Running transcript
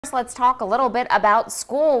Let's talk a little bit about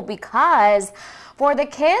school, because for the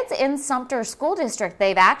kids in Sumter School District,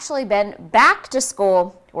 they've actually been back to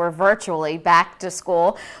school, or virtually back to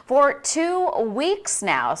school, for 2 weeks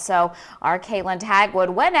now. So our Caitlin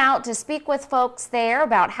Hagwood went out to speak with folks there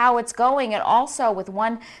about how it's going, and also with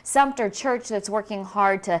one Sumter church that's working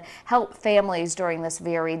hard to help families during this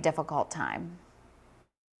very difficult time.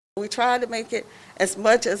 We tried to make it as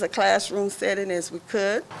much as a classroom setting as we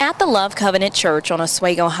could. At the Love Covenant Church on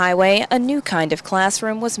Oswego Highway, a new kind of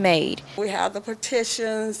classroom was made. We have the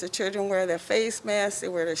partitions, the children wear their face masks, they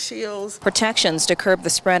wear their shields. Protections to curb the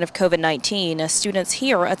spread of COVID-19 as students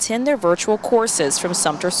here attend their virtual courses from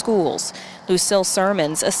Sumter schools. Lucille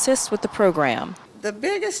Sermons assists with the program. The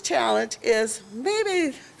biggest challenge is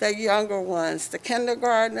maybe the younger ones, the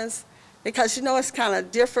kindergartners, because it's kind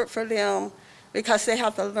of different for them, because they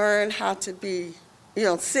have to learn how to be,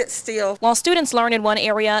 sit still. While students learn in one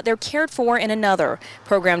area, they're cared for in another.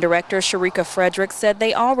 Program Director Sharika Frederick said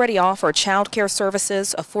they already offer child care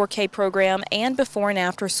services, a 4K program, and before and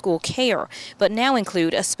after school care, but now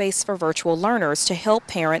include a space for virtual learners to help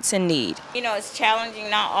parents in need. It's challenging.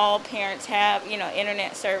 Not all parents have,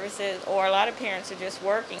 internet services, or a lot of parents are just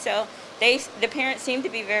working. So the parents seem to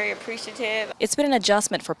be very appreciative. It's been an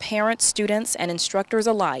adjustment for parents, students, and instructors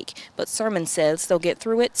alike, but Sermon says they'll get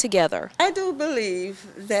through it together. I do believe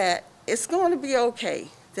that it's going to be okay,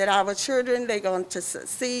 that our children, they're going to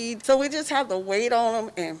succeed. So we just have to wait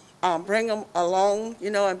on them and bring them along,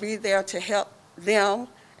 and be there to help them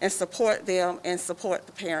and support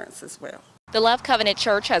the parents as well. The Love Covenant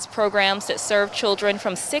Church has programs that serve children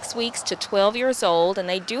from 6 weeks to 12 years old, and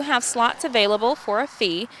they do have slots available for a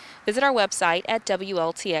fee. Visit our website at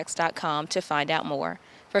WLTX.com to find out more.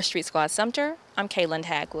 For Street Squad Sumter, I'm Caitlin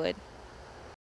Hagwood.